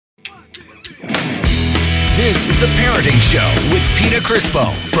This is The Parenting Show with Pina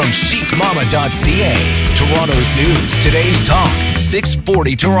Crispo from chicmama.ca. Toronto's news, today's talk,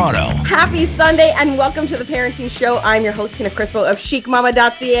 640 Toronto. Happy Sunday and welcome to The Parenting Show. I'm your host, Pina Crispo of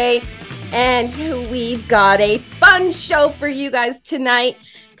chicmama.ca. And we've got a fun show for you guys tonight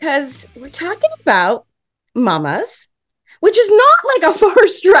because we're talking about mamas, which is not like a far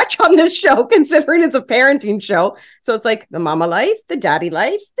stretch on this show considering it's a parenting show. So it's like the mama life, the daddy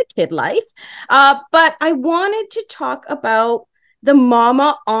life, the kid life. But I wanted to talk about the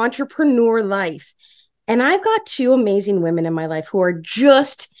mama entrepreneur life. And I've got two amazing women in my life who are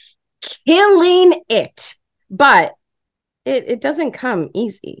just killing it. But it doesn't come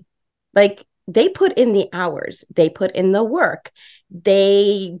easy. Like, they put in the hours, they put in the work.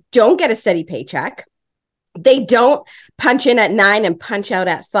 They don't get a steady paycheck. They don't punch in at 9 and punch out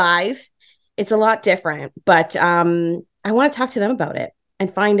at 5. It's a lot different, but I want to talk to them about it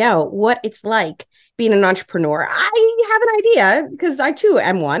and find out what it's like being an entrepreneur. I have an idea because I too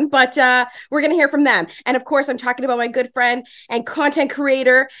am one, but we're going to hear from them. And of course, I'm talking about my good friend and content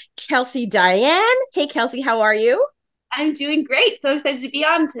creator, Kelsey Diane. Hey, Kelsey, how are you? I'm doing great. So excited to be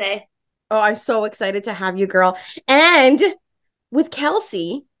on today. Oh, I'm so excited to have you, girl. And with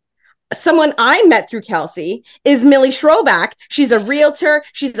Kelsey, someone I met through Kelsey is Millie Schroback. She's a realtor.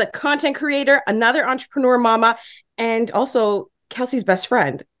 She's a content creator, another entrepreneur mama, and also Kelsey's best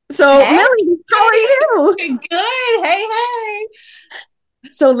friend. So, hey. Millie, how are you? Good. Hey.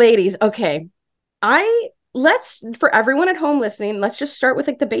 So, ladies, okay. For everyone at home listening, let's just start with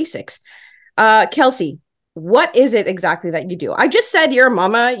like the basics. Kelsey, what is it exactly that you do? I just said you're a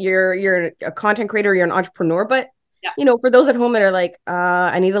mama, you're a content creator, you're an entrepreneur, but you know, for those at home that are like,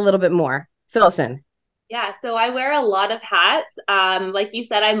 I need a little bit more, fill us in. Yeah, so I wear a lot of hats. Like you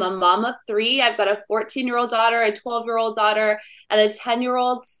said, I'm a mom of 3. I've got a 14-year-old daughter, a 12-year-old daughter, and a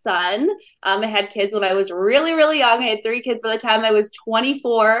 10-year-old son. I had kids when I was really, really young. I had 3 kids by the time I was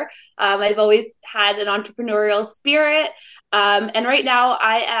 24. I've always had an entrepreneurial spirit. And right now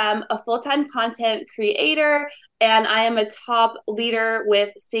I am a full-time content creator, and I am a top leader with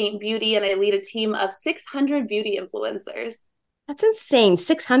Saint Beauty, and I lead a team of 600 beauty influencers. That's insane.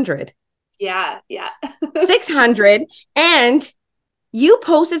 600. Yeah. 600. And you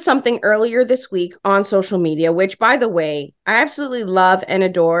posted something earlier this week on social media, which, by the way, I absolutely love and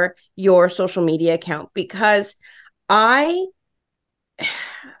adore your social media account because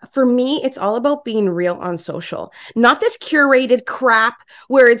for me, it's all about being real on social, not this curated crap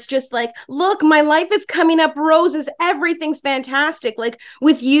where it's just like, look, my life is coming up roses. Everything's fantastic. Like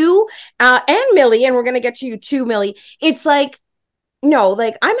with you and Millie, and we're going to get to you too, Millie. It's like, no,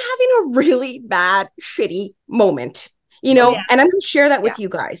 like I'm having a really bad, shitty moment, you know, and I'm going to share that with you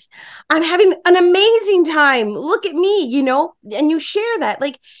guys. I'm having an amazing time. Look at me, you know, and you share that,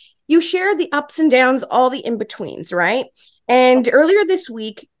 like you share the ups and downs, all the in-betweens, right? And earlier this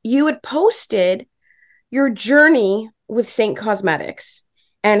week, you had posted your journey with Saint Cosmetics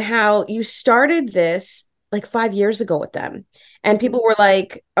and how you started this like 5 years ago with them. And people were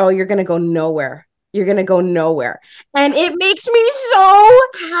like, oh, you're going to go nowhere. You're going to go nowhere. And it makes me so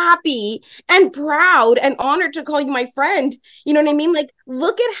happy and proud and honored to call you my friend. You know what I mean? Like,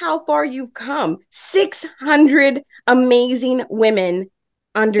 look at how far you've come. 600 amazing women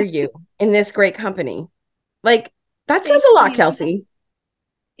under you in this great company. Like, that says a lot, Kelsey.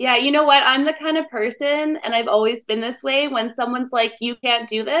 Yeah, you know what? I'm the kind of person, and I've always been this way, when someone's like, you can't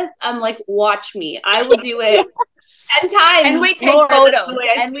do this, I'm like, watch me. I will do it 10 times. And we take photos.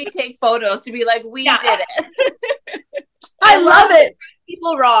 And we take photos to be like, we did it. I love it.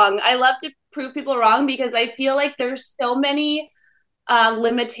 People wrong. I love to prove people wrong because I feel like there's so many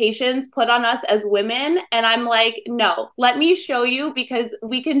limitations put on us as women, and I'm like, no, let me show you, because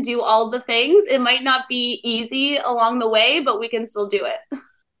we can do all the things. It might not be easy along the way, but we can still do it.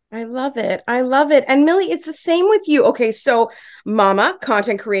 I love it. And Millie, it's the same with you. Okay, so mama,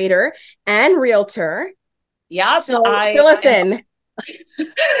 content creator, and realtor. Yeah, so fill us in.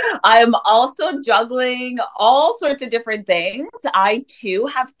 I'm also juggling all sorts of different things. I too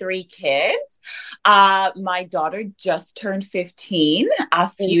have 3 kids. My daughter just turned 15 a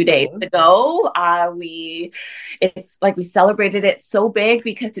few days ago. It's like we celebrated it so big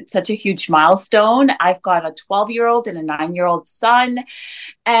because it's such a huge milestone. I've got a 12-year-old and a 9-year-old son,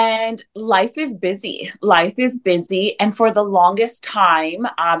 and life is busy. And for the longest time,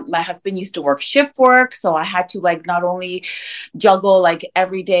 my husband used to work shift work, so I had to like not only juggle like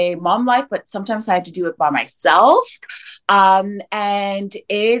everyday mom life, but sometimes I had to do it by myself. And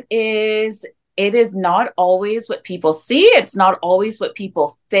it is not always what people see. It's not always what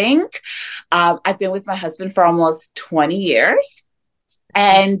people think. I've been with my husband for almost 20 years.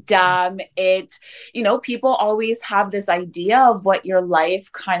 And people always have this idea of what your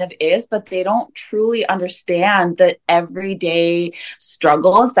life kind of is, but they don't truly understand the everyday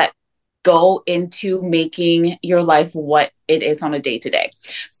struggles that go into making your life what it is on a day to day.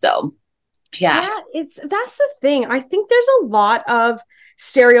 So, yeah. That's the thing. I think there's a lot of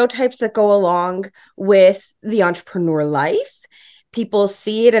stereotypes that go along with the entrepreneur life. People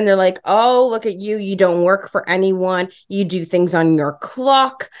see it and they're like, oh, look at you. You don't work for anyone. You do things on your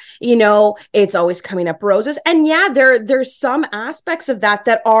clock. It's always coming up roses. And yeah, there's some aspects of that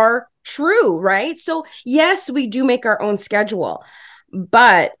are true, right? So yes, we do make our own schedule.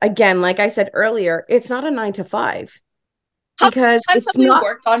 But again, like I said earlier, it's not a 9 to 5. Because it's not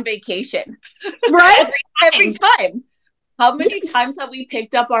worked on vacation. Right? every time. How many times have we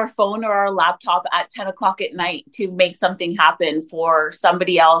picked up our phone or our laptop at 10 o'clock at night to make something happen for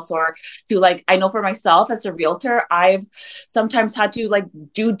somebody else, or to I know for myself as a realtor, I've sometimes had to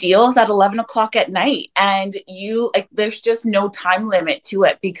do deals at 11 o'clock at night, and there's just no time limit to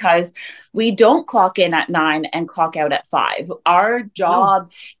it because we don't clock in at 9 and clock out at 5. Our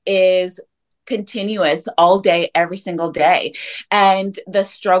job is continuous all day, every single day. And the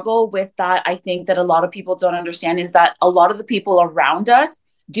struggle with that, I think that a lot of people don't understand, is that a lot of the people around us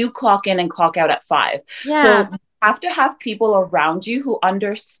do clock in and clock out at 5. Yeah. So you have to have people around you who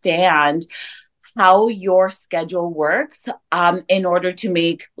understand how your schedule works in order to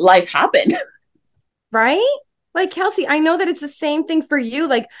make life happen. Right? Kelsey, I know that it's the same thing for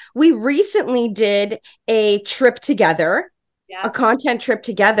you. We recently did a trip together. A content trip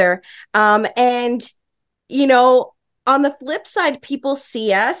together. And, on the flip side, people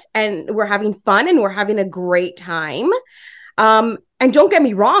see us and we're having fun and we're having a great time. And don't get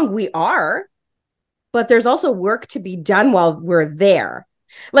me wrong, we are, but there's also work to be done while we're there.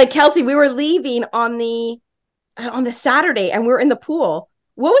 Kelsey, we were leaving on the Saturday and we're in the pool.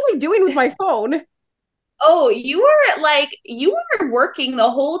 What was I doing with my phone? Oh, you were working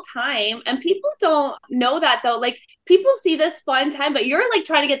the whole time, and people don't know that though. People see this fun time, but you're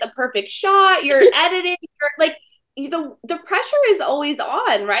trying to get the perfect shot. You're editing. You're the pressure is always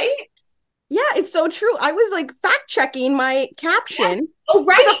on, right? Yeah, it's so true. I was fact checking my caption. Yes. Oh,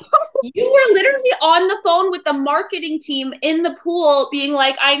 right. You were literally on the phone with the marketing team in the pool, being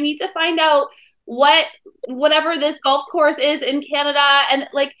like, I need to find out whatever this golf course is in Canada, and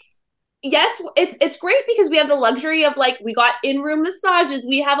yes, it's great because we have the luxury of we got in-room massages.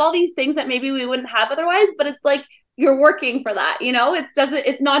 We have all these things that maybe we wouldn't have otherwise, but it's you're working for that,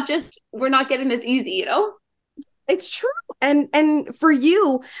 it's not just, we're not getting this easy, It's true. And for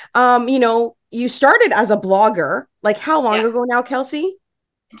you, you started as a blogger, how long ago now, Kelsey?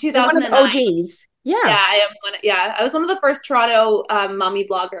 2009. One of the OGs. Yeah. Yeah, I was one of the first Toronto mommy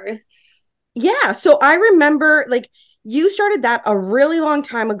bloggers. Yeah. So I remember you started that a really long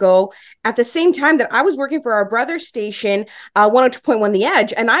time ago at the same time that I was working for our brother station, 102.1 The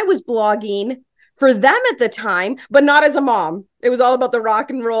Edge. And I was blogging for them at the time, but not as a mom. It was all about the rock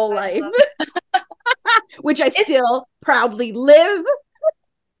and roll life, which I still proudly live.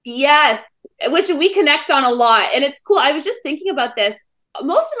 Yes, which we connect on a lot. And it's cool. I was just thinking about this.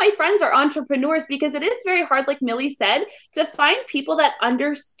 Most of my friends are entrepreneurs because it is very hard, like Millie said, to find people that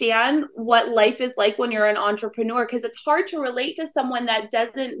understand what life is like when you're an entrepreneur, because it's hard to relate to someone that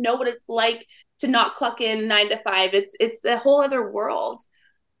doesn't know what it's like to not clock in 9 to 5. It's a whole other world.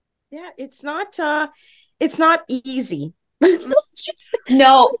 Yeah, it's not easy.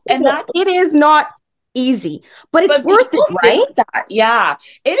 No, and that it is not easy, but it's worth it, right? Yeah,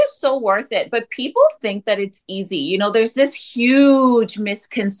 it is so worth it. But people think that it's easy. There's this huge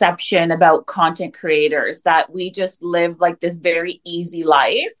misconception about content creators that we just live this very easy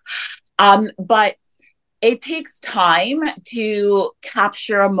life. But it takes time to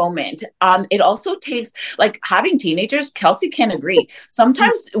capture a moment. It also takes, having teenagers, Kelsey can agree.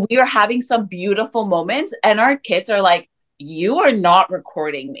 Sometimes we are having some beautiful moments and our kids are like, you are not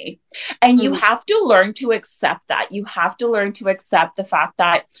recording me. And you have to learn to accept that. You have to learn to accept the fact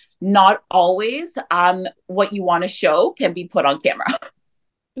that not always what you want to show can be put on camera.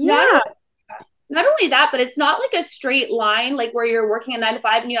 Yeah. Not only that, but it's not a straight line, where you're working a 9 to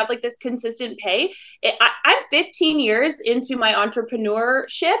 5 and you have this consistent pay. I'm 15 years into my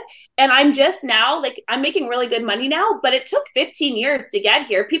entrepreneurship and I'm just now, I'm making really good money now, but it took 15 years to get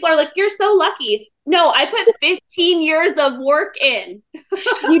here. People are like, you're so lucky. No, I put 15 years of work in.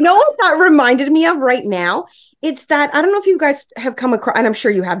 You know what that reminded me of right now? It's that, I don't know if you guys have come across, and I'm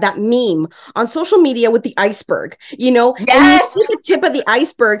sure you have, that meme on social media with the iceberg, Yes. And you see the tip of the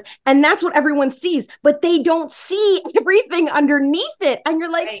iceberg and that's what everyone sees, but they don't see everything underneath it. And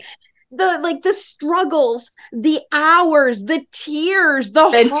you're like, the struggles, the hours, the tears,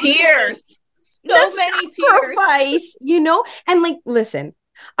 the tears. So many tears, and like, listen,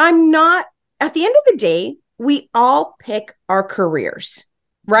 I'm not, at the end of the day, we all pick our careers,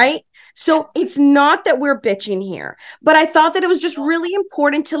 right? So it's not that we're bitching here, but I thought that it was just really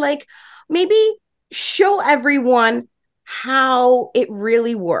important to like maybe show everyone how it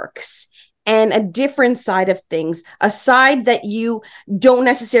really works and a different side of things, a side that you don't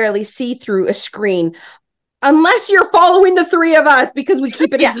necessarily see through a screen. Unless you're following the three of us, because we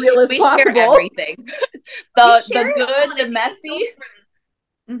keep it as real as possible. Share everything. The good, the messy.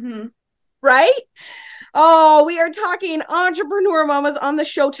 Mm-hmm. Right? Oh, we are talking entrepreneur mamas on the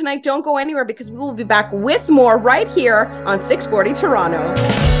show tonight. Don't go anywhere, because we will be back with more right here on 640 Toronto.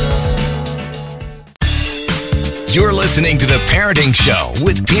 You're listening to The Parenting Show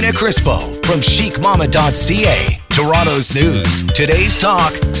with Pina Crispo from chicmama.ca. Toronto's news. Today's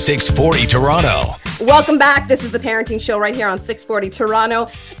talk, 640 Toronto. Welcome back. This is The Parenting Show right here on 640 Toronto.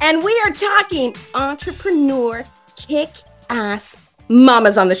 And we are talking entrepreneur kick-ass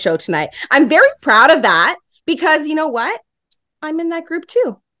mamas on the show tonight. I'm very proud of that, because you know what? I'm in that group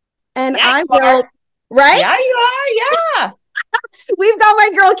too. And I will, right? Yeah, you are. Yeah. We've got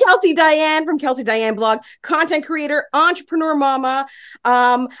my girl, Kelsey Diane from Kelsey Diane blog, content creator, entrepreneur mama.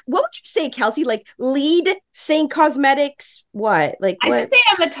 What would you say, Kelsey? Like lead Saint Cosmetics? What? Like what? I would say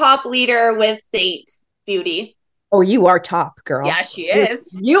I'm a top leader with Saint Beauty. Oh, you are top, girl. Yeah, she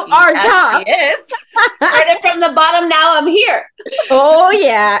is. You are top. She is. Started from the bottom, now I'm here. Oh,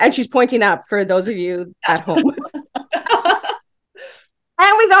 yeah. And she's pointing up for those of you at home.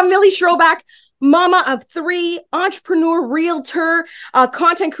 And we got Millie Schroback, mama of 3, entrepreneur, realtor,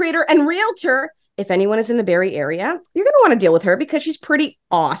 content creator, and realtor. If anyone is in the Barrie area, you're going to want to deal with her, because she's pretty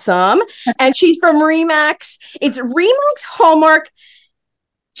awesome. And she's from Remax. It's Remax Hallmark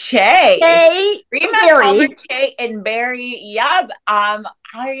Che. Remax Hallmark Che in Barrie. Yep.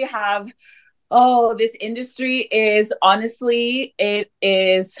 I have, this industry is honestly, it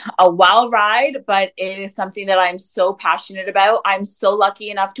is a wild ride, but it is something that I'm so passionate about. I'm so lucky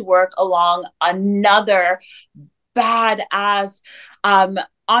enough to work along another badass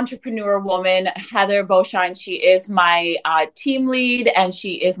entrepreneur woman, Heather Beaushine. She is my team lead, and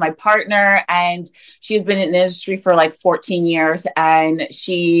she is my partner, and she's been in the industry for like 14 years, and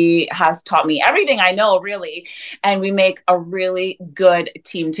she has taught me everything I know, really, and we make a really good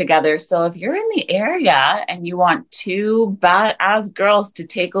team together. So if you're in the area and you want 2 badass girls to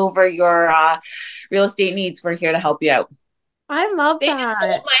take over your real estate needs, we're here to help you out. I love that. They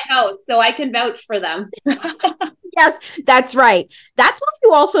built my house, so I can vouch for them. Yes, that's right. That's why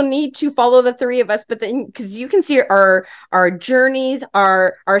you also need to follow the 3 of us, but then because you can see our journeys,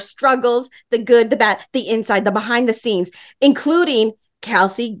 our struggles, the good, the bad, the inside, the behind the scenes, including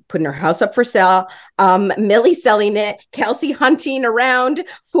Kelsey putting her house up for sale, Millie selling it, Kelsey hunting around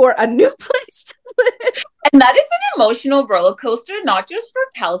for a new place to live. And that is an emotional roller coaster, not just for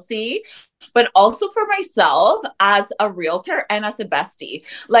Kelsey, but also for myself as a realtor and as a bestie.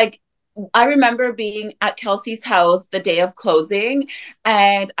 Like, I remember being at Kelsey's house the day of closing,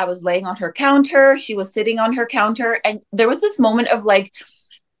 and I was laying on her counter. She was sitting on her counter, and there was this moment of like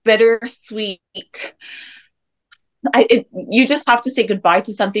bittersweet. You just have to say goodbye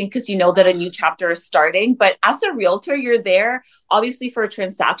to something, because you know that a new chapter is starting. But as a realtor, you're there obviously for a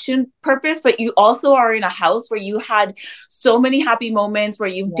transaction purpose, but you also are in a house where you had so many happy moments, where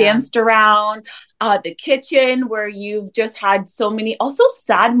you've danced around the kitchen, where you've just had so many also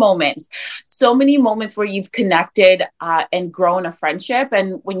sad moments, so many moments where you've connected and grown a friendship.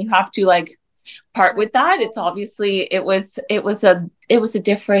 And when you have to like part with that, it's obviously it was a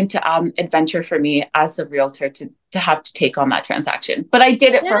different adventure for me as a realtor to have to take on that transaction, but I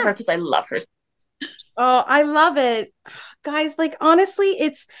did it for her because I love her. Oh, I love it, guys. Like, honestly,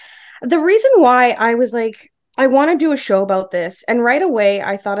 it's the reason why I was like, I want to do a show about this, and right away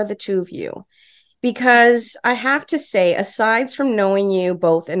I thought of the 2 of you, because I have to say, aside from knowing you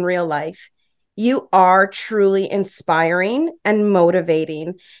both in real life, you are truly inspiring and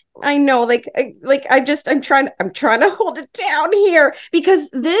motivating. I know, I'm trying to hold it down here, because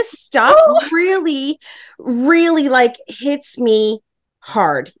this stuff really, really like hits me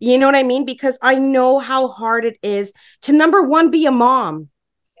hard. You know what I mean? Because I know how hard it is to, number one, be a mom.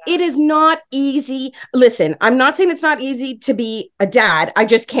 It is not easy. Listen, I'm not saying it's not easy to be a dad. I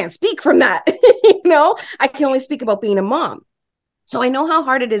just can't speak from that. I can only speak about being a mom. So I know how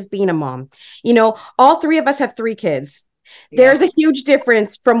hard it is being a mom. All 3 of us have 3 kids. Yes. There's a huge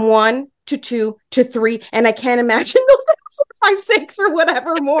difference from 1 to 2 to 3. And I can't imagine those 4, 5, 6 or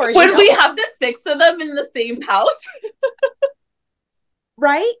whatever more. Would we have the 6 of them in the same house?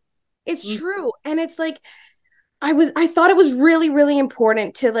 Right? It's true. And it's like, I thought it was really, really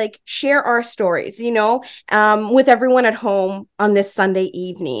important to like share our stories, with everyone at home on this Sunday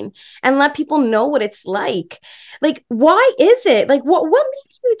evening and let people know what it's like. Like, why is it like, what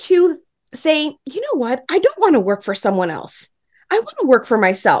made you to say, you know what? I don't want to work for someone else. I want to work for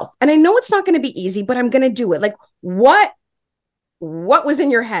myself. And I know it's not going to be easy, but I'm going to do it. Like, what was in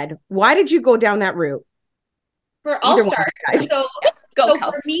your head? Why did you go down that route? I'll start. So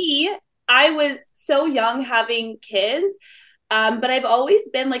for me, I was so young having kids, but I've always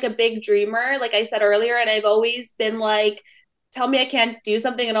been like a big dreamer, like I said earlier, and I've always been like, tell me I can't do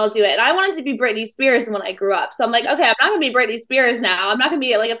something and I'll do it. And I wanted to be Britney Spears when I grew up. So I'm like, okay, I'm not going to be Britney Spears now. I'm not going to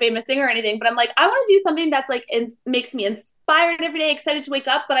be like a famous singer or anything, but I'm like, I want to do something that's like, makes me inspired every day, excited to wake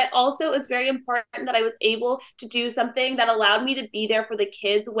up. But I also, it was very important that I was able to do something that allowed me to be there for the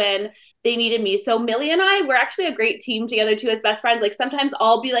kids when they needed me. So Millie and I, we're actually a great team together too as best friends. Like sometimes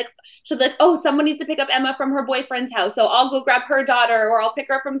I'll be like, she'll be like, oh, someone needs to pick up Emma from her boyfriend's house. So I'll go grab her daughter or I'll pick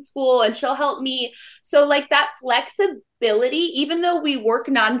her up from school and she'll help me. So like that flexibility, even though we work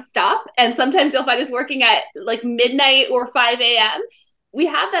nonstop and sometimes you'll find us working at like midnight or 5 a.m., we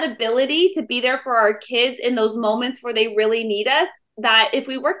have that ability to be there for our kids in those moments where they really need us, that if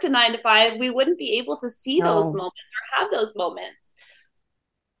we worked a 9 to 5, we wouldn't be able to see those moments or have those moments.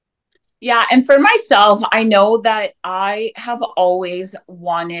 Yeah. And for myself, I know that I have always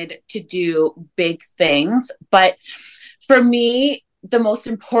wanted to do big things, but for me, the most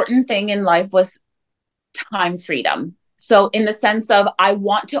important thing in life was time freedom. So in the sense of, I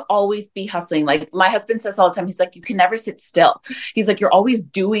want to always be hustling. Like my husband says all the time, he's like, you can never sit still. He's like, you're always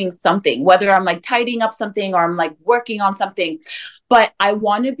doing something, whether I'm like tidying up something or I'm like working on something. But I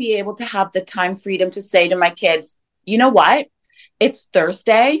want to be able to have the time freedom to say to my kids, you know what? It's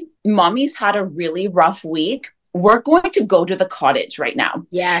Thursday. Mommy's had a really rough week. We're going to go to the cottage right now.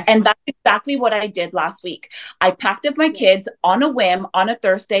 Yes. And that's exactly what I did last week. I packed up my kids on a whim on a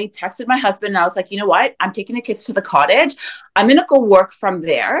Thursday, texted my husband, and I was like, you know what? I'm taking the kids to the cottage. I'm going to go work from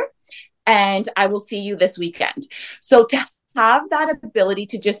there and I will see you this weekend. So to have that ability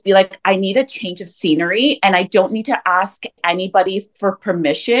to just be like, I need a change of scenery and I don't need to ask anybody for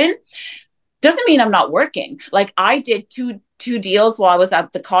permission doesn't mean I'm not working. Like I did two deals while I was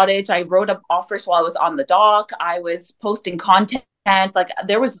at the cottage. I wrote up offers while I was on the dock. I was posting content. Like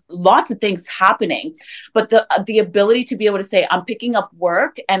there was lots of things happening, but the ability to be able to say, I'm picking up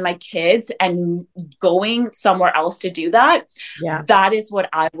work and my kids and going somewhere else to do that. Yeah. That is what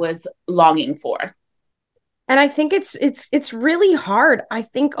I was longing for. And I think it's really hard. I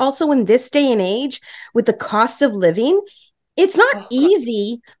think also in this day and age with the cost of living, it's not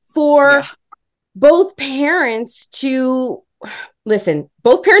easy for both parents to listen.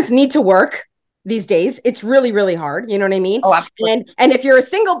 Both parents need to work these days. It's really, really hard. You know what I mean? Oh, absolutely. And if you're a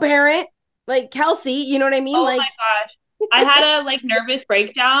single parent like Kelsey, you know what I mean? Oh like, my gosh. I had a like nervous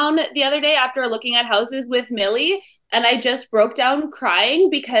breakdown the other day after looking at houses with Millie, and I just broke down crying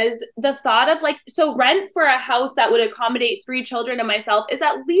because the thought of like, so rent for a house that would accommodate 3 children and myself is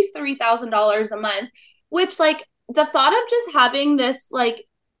at least $3,000 a month, which like the thought of just having this like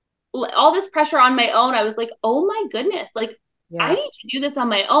all this pressure on my own, I was like, oh my goodness, like I need to do this on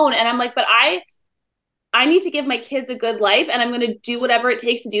my own. And I'm like, but I need to give my kids a good life and I'm going to do whatever it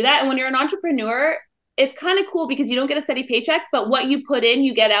takes to do that. And when you're an entrepreneur, it's kind of cool because you don't get a steady paycheck, but what you put in,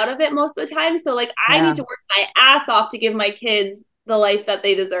 you get out of it most of the time. So like I need to work my ass off to give my kids the life that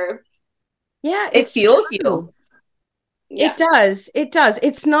they deserve. Yeah. It fuels you. Yeah. It does.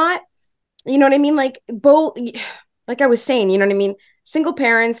 It's not, you know what I mean? Like both, like I was saying, you know what I mean? Single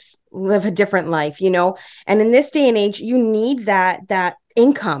parents live a different life, and in this day and age, you need that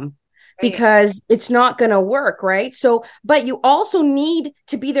income because it's not going to work. Right. So, but you also need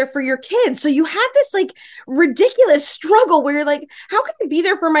to be there for your kids. So you have this like ridiculous struggle where you're like, how can I be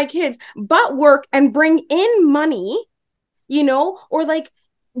there for my kids, but work and bring in money, or like,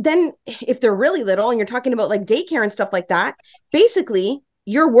 then if they're really little and you're talking about like daycare and stuff like that, basically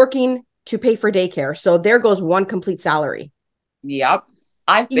you're working to pay for daycare. So there goes one complete salary. Yep.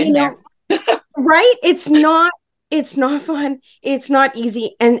 I've been there. Right? It's not fun. It's not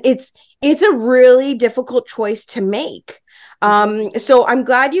easy. And it's a really difficult choice to make. So I'm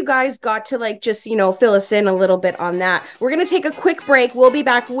glad you guys got to like, just, fill us in a little bit on that. We're going to take a quick break. We'll be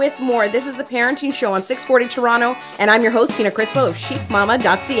back with more. This is the Parenting Show on 640 Toronto. And I'm your host, Pina Crispo of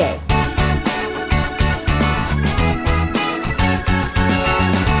chicmama.ca.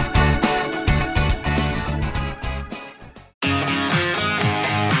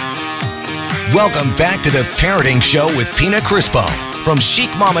 Welcome back to the Parenting Show with Pina Crispo. from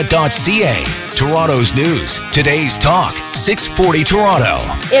chicmama.ca. Toronto's news. Today's talk. 640 Toronto.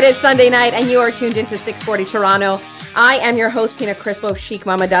 It is Sunday night, and you are tuned into 640 Toronto. I am your host, Pina Crispo of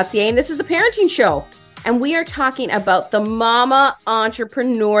chicmama.ca, and this is the Parenting Show. And we are talking about the mama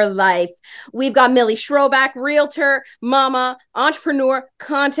entrepreneur life. We've got Millie Schroback, realtor, mama, entrepreneur,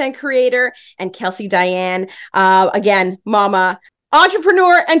 content creator, and Kelsey Diane, again, mama,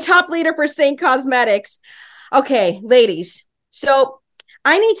 entrepreneur, and top leader for Saint Cosmetics. Okay, ladies. So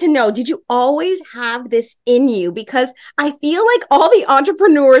I need to know, did you always have this in you? Because I feel like all the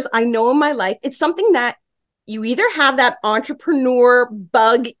entrepreneurs I know in my life, it's something that you either have that entrepreneur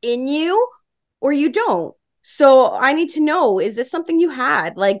bug in you or you don't. So I need to know, is this something you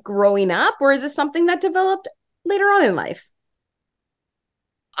had like growing up, or is this something that developed later on in life?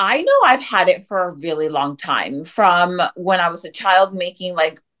 I know I've had it for a really long time, from when I was a child making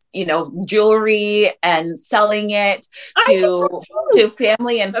jewelry and selling it to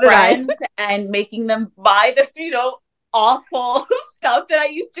family and friends and making them buy this, awful stuff that I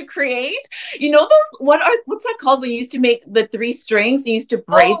used to create. What's that called when you used to make the 3 strings, you used to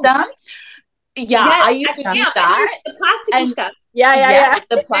braid them? Yeah, yes, I used to do that. The plastic stuff. Yeah.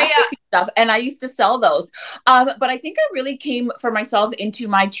 The plastic stuff. And I used to sell those. But I think I really came for myself into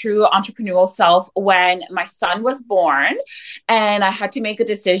my true entrepreneurial self when my son was born and I had to make a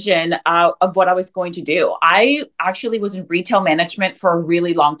decision of what I was going to do. I actually was in retail management for a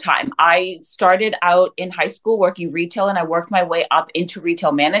really long time. I started out in high school working retail and I worked my way up into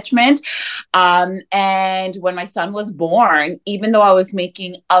retail management. And when my son was born, even though I was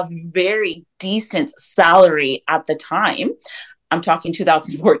making a very decent salary at the time, I'm talking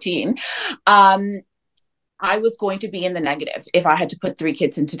 2014, I was going to be in the negative if I had to put 3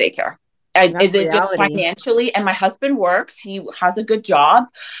 kids into daycare. It just financially, and my husband works, he has a good job.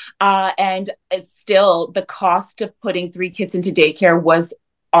 And it's still, the cost of putting 3 kids into daycare was,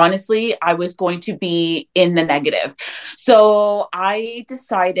 honestly, I was going to be in the negative. So I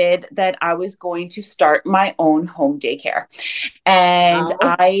decided that I was going to start my own home daycare. And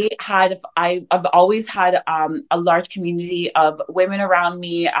wow. I've always had a large community of women around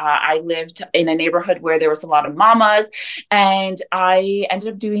me. I lived in a neighborhood where there was a lot of mamas, and I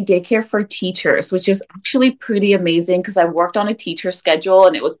ended up doing daycare for teachers, which was actually pretty amazing because I worked on a teacher schedule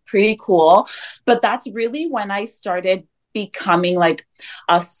and it was pretty cool. But that's really when I started becoming like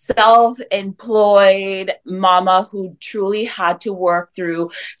a self-employed mama who truly had to work through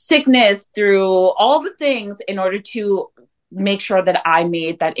sickness, through all the things in order to make sure that I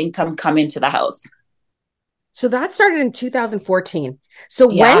made that income come into the house. So that started in 2014. So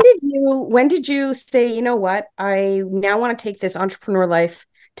yeah. When did you say, you know what, I now want to take this entrepreneur life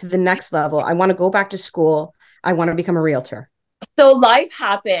to the next level. I want to go back to school. I want to become a realtor. So life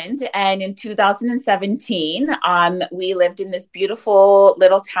happened, and in 2017, we lived in this beautiful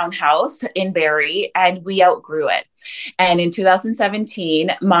little townhouse in Barrie, and we outgrew it. And in 2017,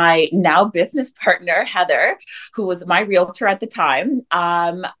 my now business partner, Heather, who was my realtor at the time,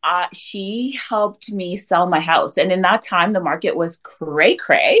 she helped me sell my house. And in that time, the market was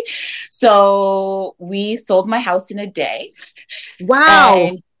cray-cray. So we sold my house in a day.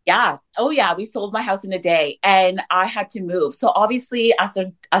 Wow. Yeah. Oh yeah. We sold my house in a day and I had to move. So obviously as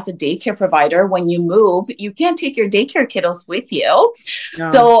a daycare provider, when you move, you can't take your daycare kiddos with you.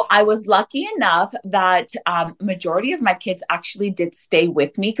 No. So I was lucky enough that majority of my kids actually did stay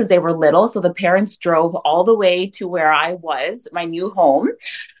with me because they were little. So the parents drove all the way to where I was, my new home.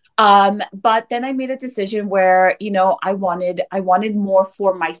 But then I made a decision where, I wanted more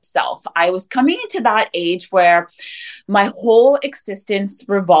for myself. I was coming into that age where my whole existence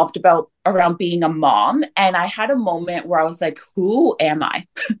revolved around being a mom. And I had a moment where I was like, who am I?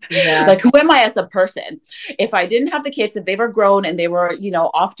 Yes. Like, who am I as a person? If I didn't have the kids, if they were grown and they were,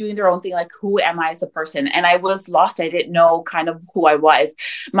 off doing their own thing, like, who am I as a person? And I was lost. I didn't know kind of who I was.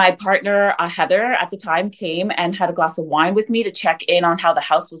 My partner, Heather, at the time came and had a glass of wine with me to check in on how the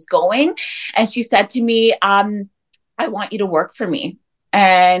house was going. And she said to me, I want you to work for me.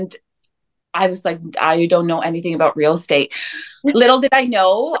 And I was like, I don't know anything about real estate. Little did I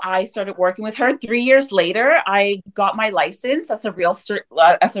know, I started working with her. 3 years later, I got my license as a real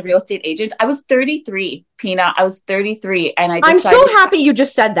estate agent. I was 33, Pina. I was 33. And I'm so happy you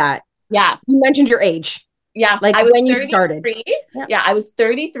just said that. Yeah. You mentioned your age. Yeah. Like when you started. Yeah. I was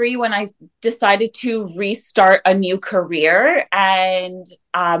 33 when I decided to restart a new career and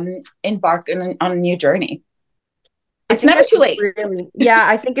embark on a new journey. It's never too late.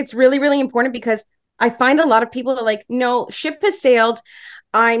 I think it's really, really important because I find a lot of people are like, no, ship has sailed.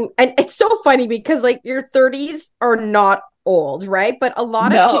 And it's so funny because like your 30s are not old, right? But a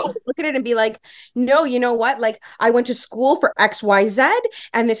lot of people look at it and be like, no, you know what? Like, I went to school for XYZ,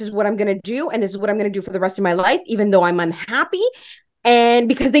 and this is what I'm going to do. And this is what I'm going to do for the rest of my life, even though I'm unhappy. And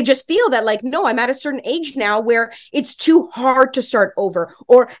because they just feel that, like, no, I'm at a certain age now where it's too hard to start over,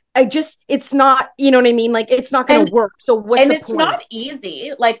 or it's not, you know what I mean? Like, it's not going to work. So what's the point? Not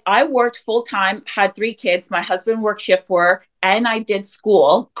easy. Like, I worked full time, had 3 kids. My husband worked shift work, and I did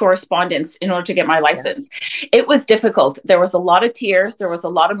school correspondence in order to get my license. Yeah. It was difficult. There was a lot of tears. There was a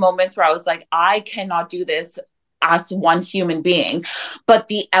lot of moments where I was like, I cannot do this as one human being. But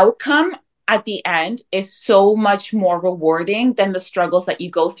the outcome at the end is so much more rewarding than the struggles that you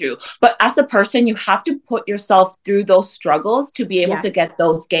go through. But as a person, you have to put yourself through those struggles to be able to get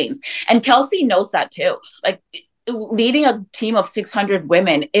those gains. And Kelsey knows that too. Like, leading a team of 600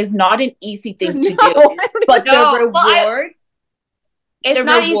 women is not an easy thing to do. But the reward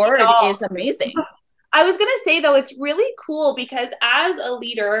is amazing. I was going to say, though, it's really cool because as a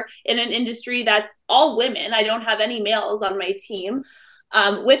leader in an industry that's all women, I don't have any males on my team,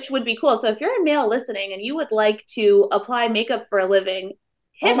 which would be cool. So if you're a male listening and you would like to apply makeup for a living,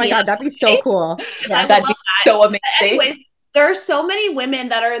 oh my God, that'd be so cool. Yeah, that'd be so amazing. Anyways, there are so many women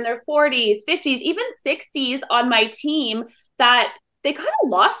that are in their 40s, 50s, even 60s on my team that they kind of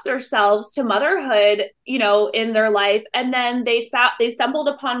lost themselves to motherhood, you know, in their life. And then they stumbled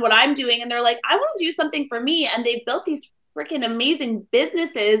upon what I'm doing and they're like, I want to do something for me. And they've built these freaking amazing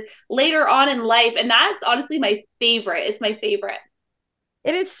businesses later on in life. And that's honestly my favorite. It's my favorite.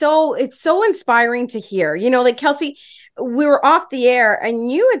 It's so inspiring to hear, you know, like, Kelsey, we were off the air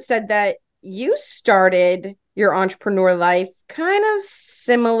and you had said that you started your entrepreneur life kind of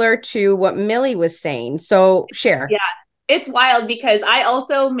similar to what Millie was saying. So share. Yeah, it's wild because I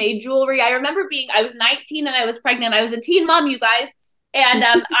also made jewelry. I remember I was 19 and I was pregnant. I was a teen mom, you guys. And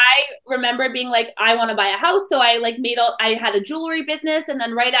I remember being like, I want to buy a house. So I I had a jewelry business. And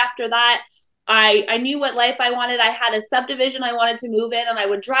then right after that, I knew what life I wanted. I had a subdivision I wanted to move in and I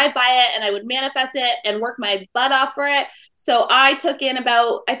would drive by it and I would manifest it and work my butt off for it. So I took in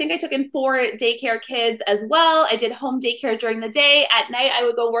 4 daycare kids as well. I did home daycare during the day. At night, I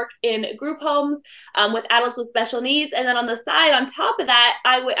would go work in group homes with adults with special needs. And then on the side, on top of that,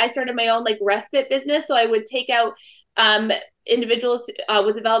 I started my own like respite business. So I would take out individuals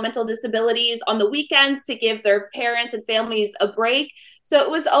with developmental disabilities on the weekends to give their parents and families a break. So it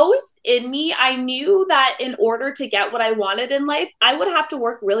was always in me. I knew that in order to get what I wanted in life, I would have to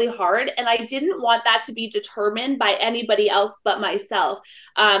work really hard. And I didn't want that to be determined by anybody else but myself.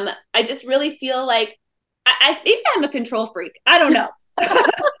 I just really feel like I think I'm a control freak. I don't know.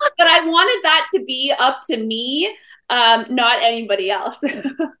 But I wanted that to be up to me, not anybody else.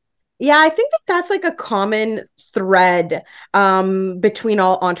 Yeah, I think that's like a common thread between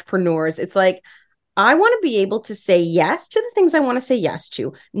all entrepreneurs. It's like, I want to be able to say yes to the things I want to say yes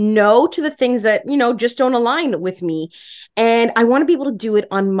to, no to the things that, you know, just don't align with me. And I want to be able to do it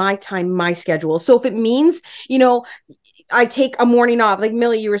on my time, my schedule. So if it means, you know, I take a morning off, like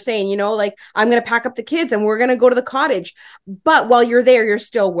Millie, you were saying, you know, like, I'm going to pack up the kids and we're going to go to the cottage. But while you're there, you're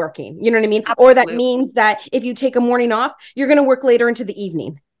still working. You know what I mean? Absolutely. Or that means that if you take a morning off, you're going to work later into the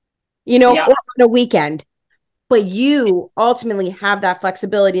evening, you know, or on a weekend. But you ultimately have that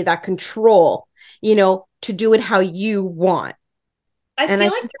flexibility, that control, you know, to do it how you want. I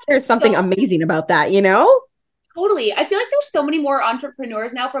think there's something amazing about that, you know? Totally. I feel like there's so many more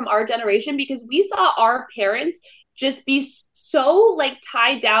entrepreneurs now from our generation because we saw our parents just be so like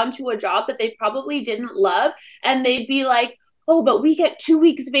tied down to a job that they probably didn't love. And they'd be like, oh, but we get 2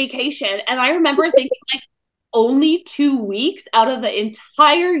 weeks vacation. And I remember thinking like, only 2 weeks out of the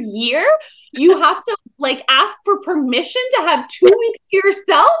entire year? You have to like ask for permission to have 2 weeks to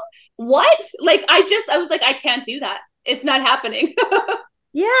yourself? What? Like, I was like, I can't do that. It's not happening.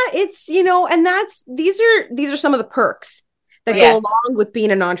 Yeah, it's, you know, and these are some of the perks that go along with being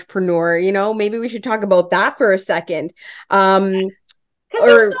an entrepreneur. You know, maybe we should talk about that for a second. Because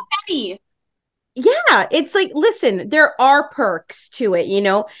there's so many. Yeah, it's like, listen, there are perks to it, you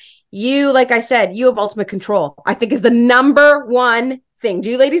know. You, like I said, you have ultimate control, I think, is the number one thing. Do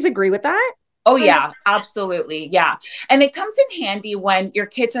you ladies agree with that? Oh, yeah, absolutely. Yeah. And it comes in handy when your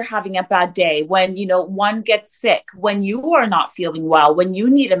kids are having a bad day, when, you know, one gets sick, when you are not feeling well, when you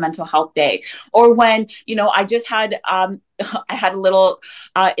need a mental health day, or when, you know, I just had, I had a little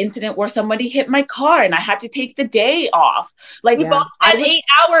incident where somebody hit my car and I had to take the day off. Like, we both spent 8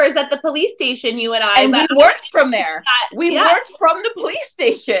 hours at the police station, you and I. And we worked from there. We worked from the police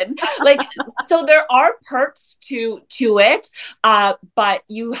station. Like, so there are perks to it, but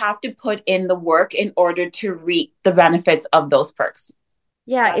you have to put in the work in order to reap the benefits of those perks.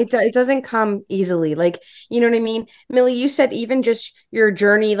 Yeah, it doesn't come easily. Like, you know what I mean? Millie, you said even just your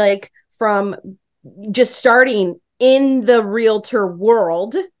journey, like from just starting in the realtor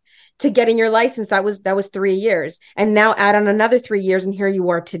world to getting your license, that was 3 years, and now add on another 3 years, and here you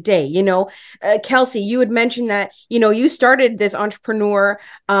are today. Kelsey, you had mentioned that you started this entrepreneur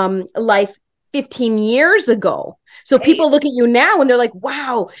life 15 years ago. So people look at you now and they're like,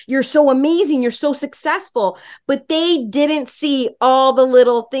 wow, you're so amazing, you're so successful, but they didn't see all the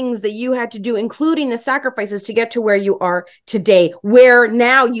little things that you had to do, including the sacrifices to get to where you are today, where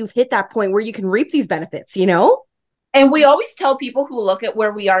now you've hit that point where you can reap these benefits. And we always tell people who look at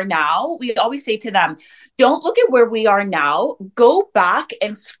where we are now, we always say to them, don't look at where we are now. Go back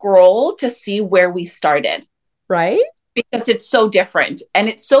and scroll to see where we started. Right? Because it's so different. And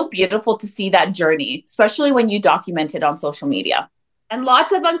it's so beautiful to see that journey, especially when you document it on social media. And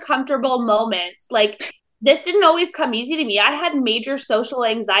lots of uncomfortable moments. Like, this didn't always come easy to me. I had major social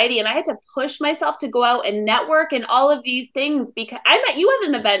anxiety and I had to push myself to go out and network and all of these things, because I met you at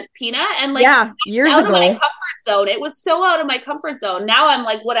an event, Pina, and years out ago. of my comfort zone. It was so out of my comfort zone. Now I'm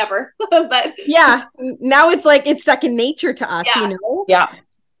like, whatever. But yeah, now it's like, it's second nature to us, Yeah.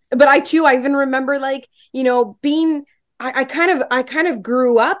 But I even remember being, I kind of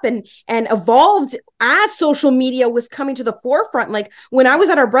grew up and evolved as social media was coming to the forefront. Like when I was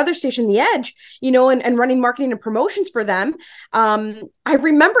at our brother station, The Edge, and running marketing and promotions for them. I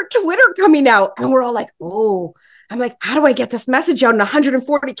remember Twitter coming out and we're all like, oh, I'm like, how do I get this message out in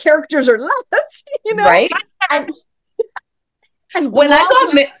 140 characters or less? Right. And when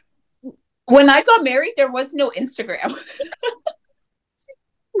I got married, there was no Instagram.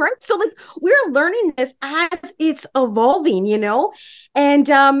 Right. So we're learning this as it's evolving, and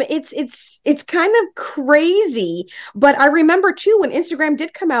it's kind of crazy. But I remember too, when Instagram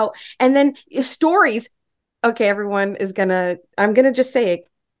did come out and then stories. Okay, everyone I'm going to just say it.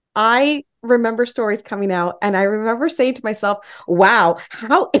 I remember stories coming out and I remember saying to myself, wow,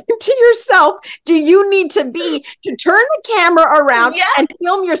 how into yourself do you need to be to turn the camera around and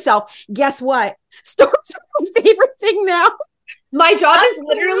film yourself? Guess what? Stories are my favorite thing now. My job is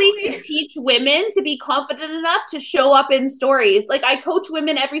literally to teach women to be confident enough to show up in stories. Like, I coach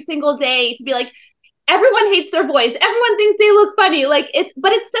women every single day to be like, everyone hates their voice. Everyone thinks they look funny.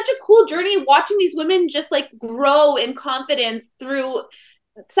 But it's such a cool journey watching these women just grow in confidence through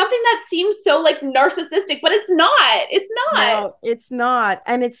something that seems so narcissistic, but it's not. No, it's not.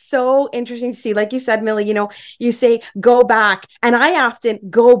 And it's so interesting to see, like you said, Millie, you say go back, and I often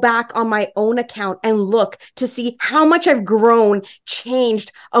go back on my own account and look to see how much I've grown,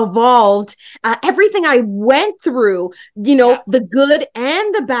 changed, evolved, everything I went through, the good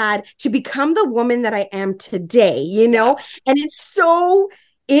and the bad to become the woman that I am today, and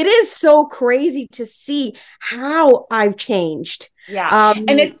it is so crazy to see how I've changed. Yeah.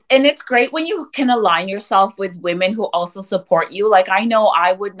 And it's great when you can align yourself with women who also support you. Like, I know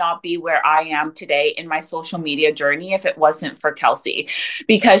I would not be where I am today in my social media journey if it wasn't for Kelsey,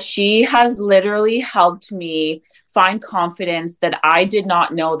 because she has literally helped me find confidence that I did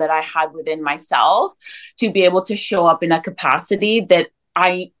not know that I had within myself to be able to show up in a capacity that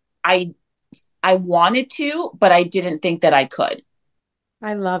I wanted to, but I didn't think that I could.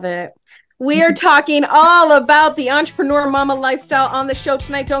 I love it. We are talking all about the entrepreneur mama lifestyle on the show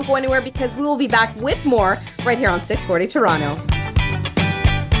tonight. Don't go anywhere, because we will be back with more right here on 640 Toronto.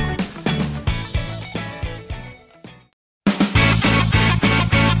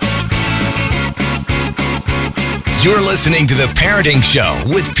 You're listening to The Parenting Show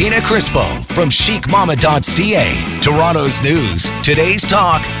with Pina Crispo from chicmama.ca. Toronto's news, today's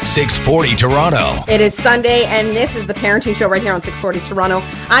talk, 640 Toronto. It is Sunday, and this is The Parenting Show right here on 640 Toronto.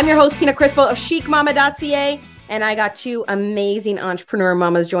 I'm your host, Pina Crispo of chicmama.ca, and I got two amazing entrepreneur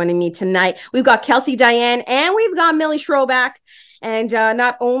mamas joining me tonight. We've got Kelsey Diane, and we've got Millie Schroback. And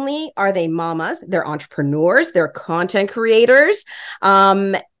not only are they mamas, they're entrepreneurs, they're content creators,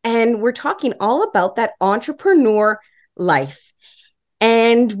 and we're talking all about that entrepreneur life.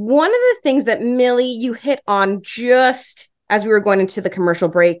 And one of the things that, Millie, you hit on just as we were going into the commercial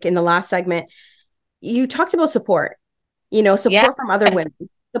break in the last segment, you talked about support, support from other women,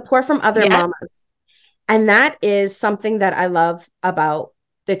 support from other mamas. And that is something that I love about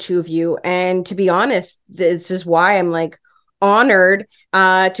the two of you. And to be honest, this is why I'm honored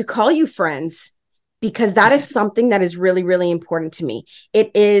to call you friends, because that is something that is really, really important to me.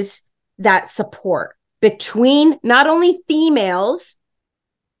 It is that support between not only females,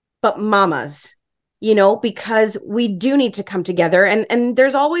 but mamas, because we do need to come together. And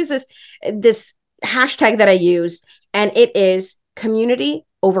there's always this hashtag that I use, and it is community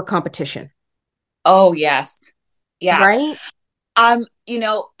over competition. Oh, yes. Yeah. Right.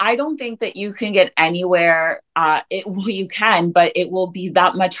 I don't think that you can get anywhere. You can, but it will be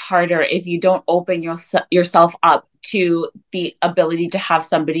that much harder if you don't open yourself up to the ability to have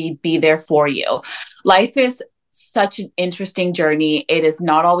somebody be there for you. Life is such an interesting journey. It is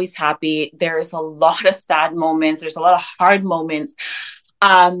not always happy. There's a lot of sad moments. There's a lot of hard moments.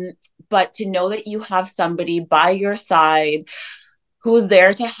 But to know that you have somebody by your side who's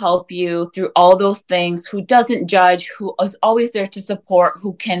there to help you through all those things, who doesn't judge, who is always there to support,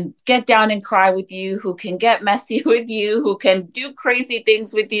 who can get down and cry with you, who can get messy with you, who can do crazy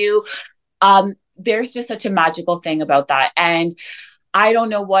things with you. There's just such a magical thing about that. And I don't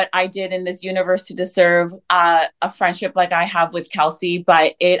know what I did in this universe to deserve a friendship like I have with Kelsey,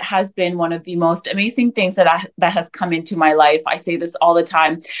 but it has been one of the most amazing things that has come into my life. I say this all the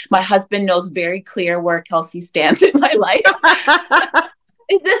time. My husband knows very clear where Kelsey stands in my life.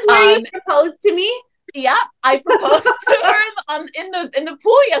 Is this where you proposed to me? Yeah, I proposed to her in the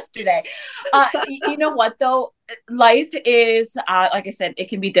pool yesterday. You know what, though? Life is, like I said, it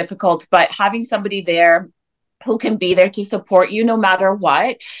can be difficult, but having somebody there who can be there to support you no matter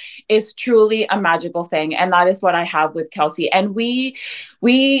what is truly a magical thing. And that is what I have with Kelsey. And we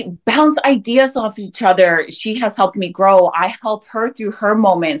bounce ideas off each other. She has helped me grow. I help her through her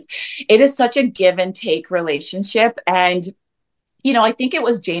moments. It is such a give and take relationship. And, I think it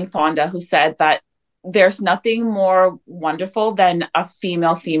was Jane Fonda who said that there's nothing more wonderful than a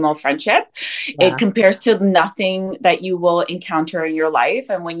female friendship. Yeah. It compares to nothing that you will encounter in your life.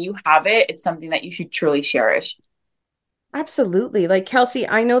 And when you have it, it's something that you should truly cherish. Absolutely. Like, Kelsey,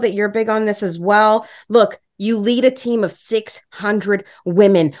 I know that you're big on this as well. Look, you lead a team of 600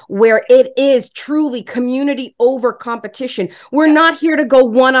 women where it is truly community over competition. We're not here to go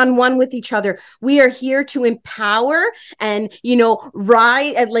one-on-one with each other. We are here to empower and,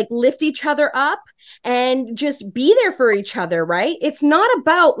 ride and lift each other up and just be there for each other, right? It's not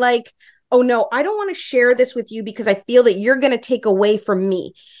about oh no, I don't want to share this with you because I feel that you're going to take away from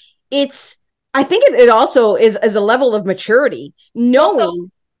me. I think it also is as a level of maturity,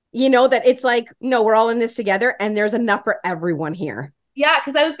 knowing that it's no, we're all in this together and there's enough for everyone here. Yeah,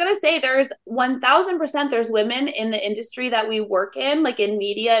 because I was going to say there's 1000% there's women in the industry that we work in, like in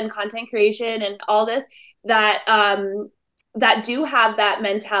media and content creation and all this, that do have that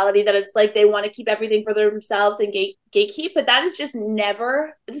mentality that it's they want to keep everything for themselves and gatekeep. But that is just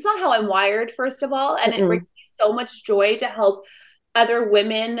it's not how I'm wired, first of all. And it brings me so much joy to help other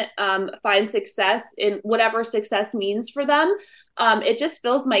women find success in whatever success means for them. It just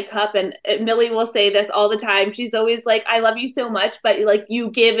fills my cup. And Millie will say this all the time. She's always like, I love you so much, but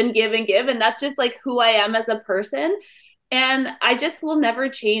you give and give and give. And that's just who I am as a person. And I just will never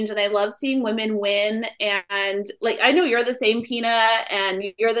change. And I love seeing women win. And I know you're the same, Pina, and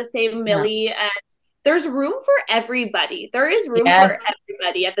you're the same, Millie. Yeah. And there's room for everybody. There is room for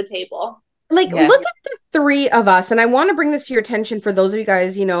everybody at the table. Look at the three of us. And I want to bring this to your attention for those of you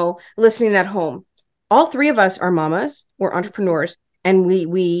guys, listening at home. All three of us are mamas. We're entrepreneurs. And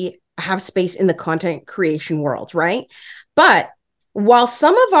we have space in the content creation world, right? But while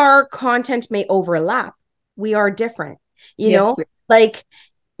some of our content may overlap, we are different.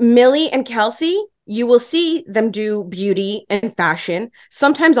 Millie and Kelsey, you will see them do beauty and fashion.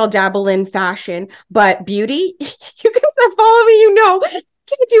 Sometimes I'll dabble in fashion, but beauty, you guys that follow me,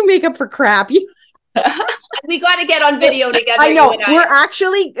 can't do makeup for crap. We got to get on video together. I know. We're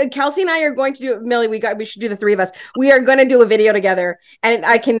actually, Kelsey and I are going to do, Millie, we should do the three of us. We are going to do a video together, and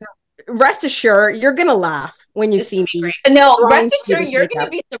I can rest assured you're going to laugh when you see me. No, rest assured you're going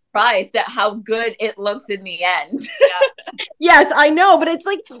to be surprised at how good it looks in the end. Yeah. Yes, I know, but it's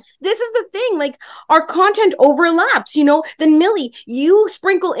this is the thing, our content overlaps, then Millie, you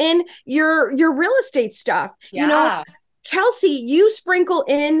sprinkle in your real estate stuff, Kelsey, you sprinkle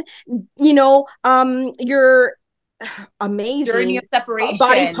in, your amazing journey of separation,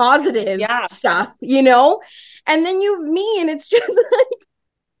 body positive stuff, and then you have me, and it's just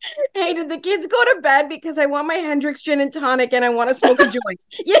hey, did the kids go to bed? Because I want my Hendrix gin and tonic and I want to smoke a joint.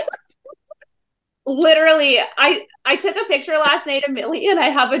 Yeah. Literally, I took a picture last night of Millie and I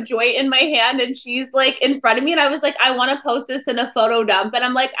have a joint in my hand and she's in front of me, and I was I want to post this in a photo dump, and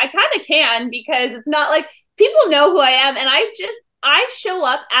I'm I kind of can, because it's not people know who I am, and I show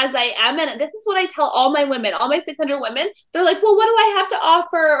up as I am. And this is what I tell all my women, all my 600 women. They're well, what do I have to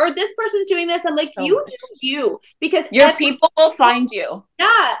offer? Or this person's doing this. I'm you do you, because your people will find you.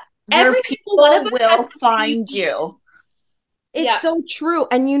 Yeah. Your people will find you. It's so true.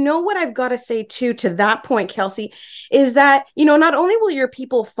 And you know what I've got to say too, to that point, Kelsey, is that, not only will your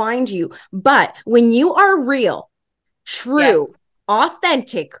people find you, but when you are real, true,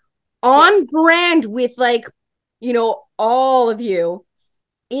 authentic, on brand with all of you,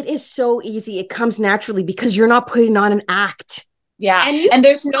 it is so easy. It comes naturally because you're not putting on an act. Yeah. And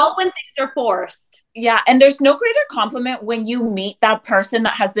there's no when things are forced. Yeah. And there's no greater compliment when you meet that person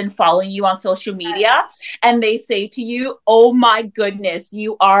that has been following you on social media and they say to you, oh my goodness,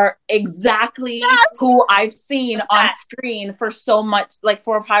 you are exactly who I've seen on screen for so much, like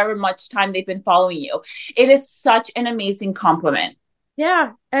for however much time they've been following you. It is such an amazing compliment.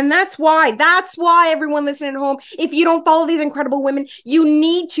 Yeah. And that's why everyone listening at home, if you don't follow these incredible women, you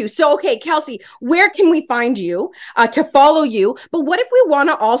need to. So, okay, Kelsey, where can we find you to follow you? But what if we want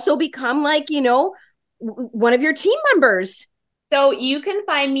to also become like, one of your team members? So you can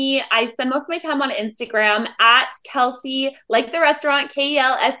find me. I spend most of my time on Instagram at Kelsey, like the restaurant,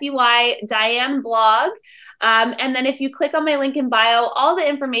 Kelsey, Diane blog. And then if you click on my link in bio, all the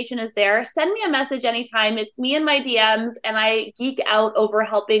information is there. Send me a message anytime. It's me in my DMs, and I geek out over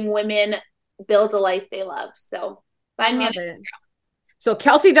helping women build a life they love. So find me on Instagram. So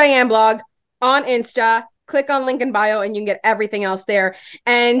Kelsey Diane blog on Insta. Click on link in bio and you can get everything else there.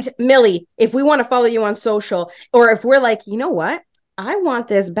 And Millie, if we want to follow you on social, or if we're like, you know what? I want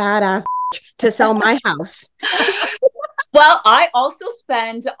this badass to sell my house. Well, I also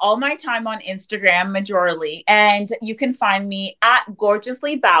spend all my time on Instagram majorly, and you can find me at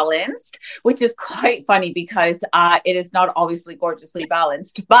Gorgeously Balanced, which is quite funny because it is not obviously gorgeously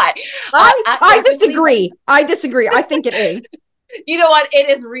balanced, but I disagree. I think it is. You know what? It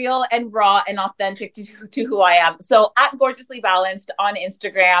is real and raw and authentic to who I am. So at Gorgeously Balanced on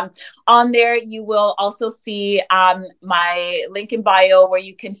Instagram. On there, you will also see my link in bio where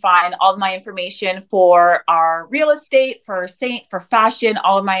you can find all of my information for our real estate, for fashion,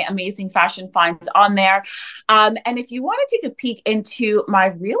 all of my amazing fashion finds on there. And if you want to take a peek into my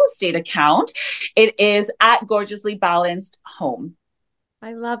real estate account, it is at Gorgeously Balanced Home.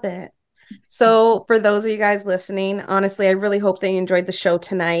 I love it. So for those of you guys listening, honestly, I really hope that you enjoyed the show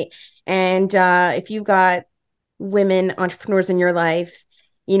tonight. And if you've got women entrepreneurs in your life,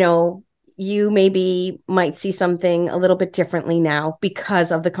 you maybe might see something a little bit differently now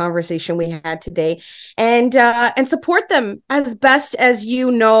because of the conversation we had today, and support them as best as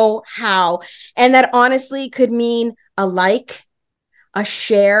you know how. And that honestly could mean a like, a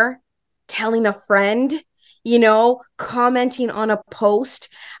share, telling a friend, commenting on a post.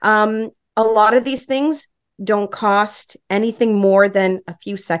 A lot of these things don't cost anything more than a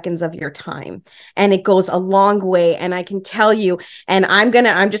few seconds of your time, and it goes a long way. And I can tell you, and I'm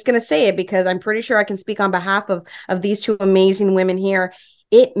just gonna say it because I'm pretty sure I can speak on behalf of these two amazing women here.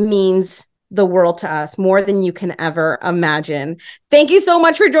 It means the world to us, more than you can ever imagine. Thank you so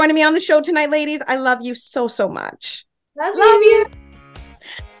much for joining me on the show tonight, ladies. I love you so much. Love you.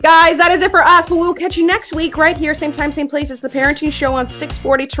 Guys, that is it for us, but we will catch you next week right here, same time, same place. It's The Parenting Show on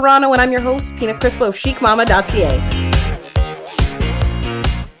 640 Toronto, and I'm your host, Pina Crispo of chicmama.ca.